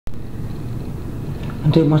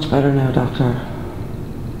I'm doing much better now, Doctor.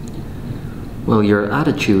 Well, your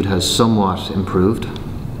attitude has somewhat improved.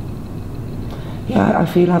 Yeah, I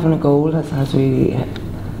feel having a goal has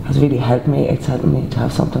really helped me. It's helped me to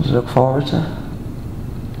have something to look forward to.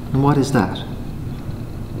 And what is that?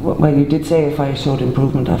 Well, you did say if I showed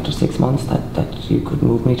improvement after 6 months that you could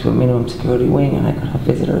move me to a minimum security wing and I could have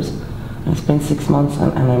visitors. And it's been 6 months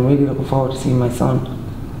and I'm really looking forward to seeing my son.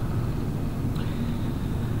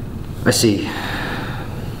 I see.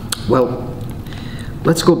 Well,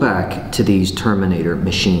 let's go back to these Terminator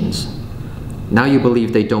machines. Now you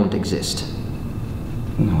believe they don't exist.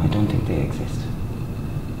 No, I don't think they exist.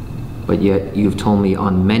 But yet you've told me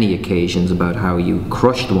on many occasions about how you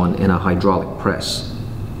crushed one in a hydraulic press.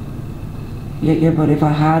 Yeah, but if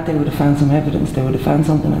I had, they would have found some evidence. They would have found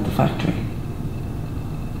something at the factory.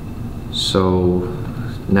 So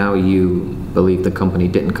now you believe the company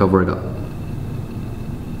didn't cover it up?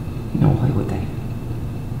 No, why would they?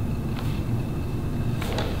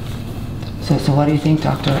 So what do you think,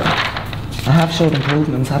 Doctor? I have showed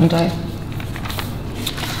improvements, haven't I?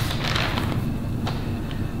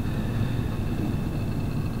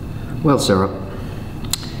 Well, Sarah,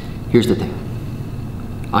 here's the thing.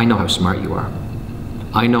 I know how smart you are.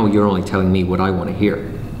 I know you're only telling me what I want to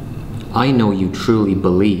hear. I know you truly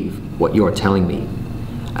believe what you're telling me.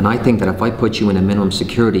 And I think that if I put you in a minimum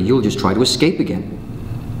security, you'll just try to escape again.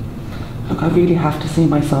 Look, I really have to see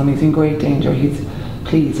my son. He's in great danger.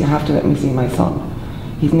 Please, you have to let me see my son.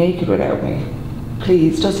 He's naked without me.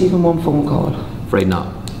 Please, just even one phone call. Afraid not.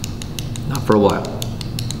 Not for a while.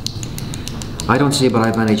 I don't see but I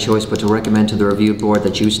have any choice but to recommend to the review board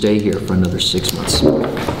that you stay here for another 6 months.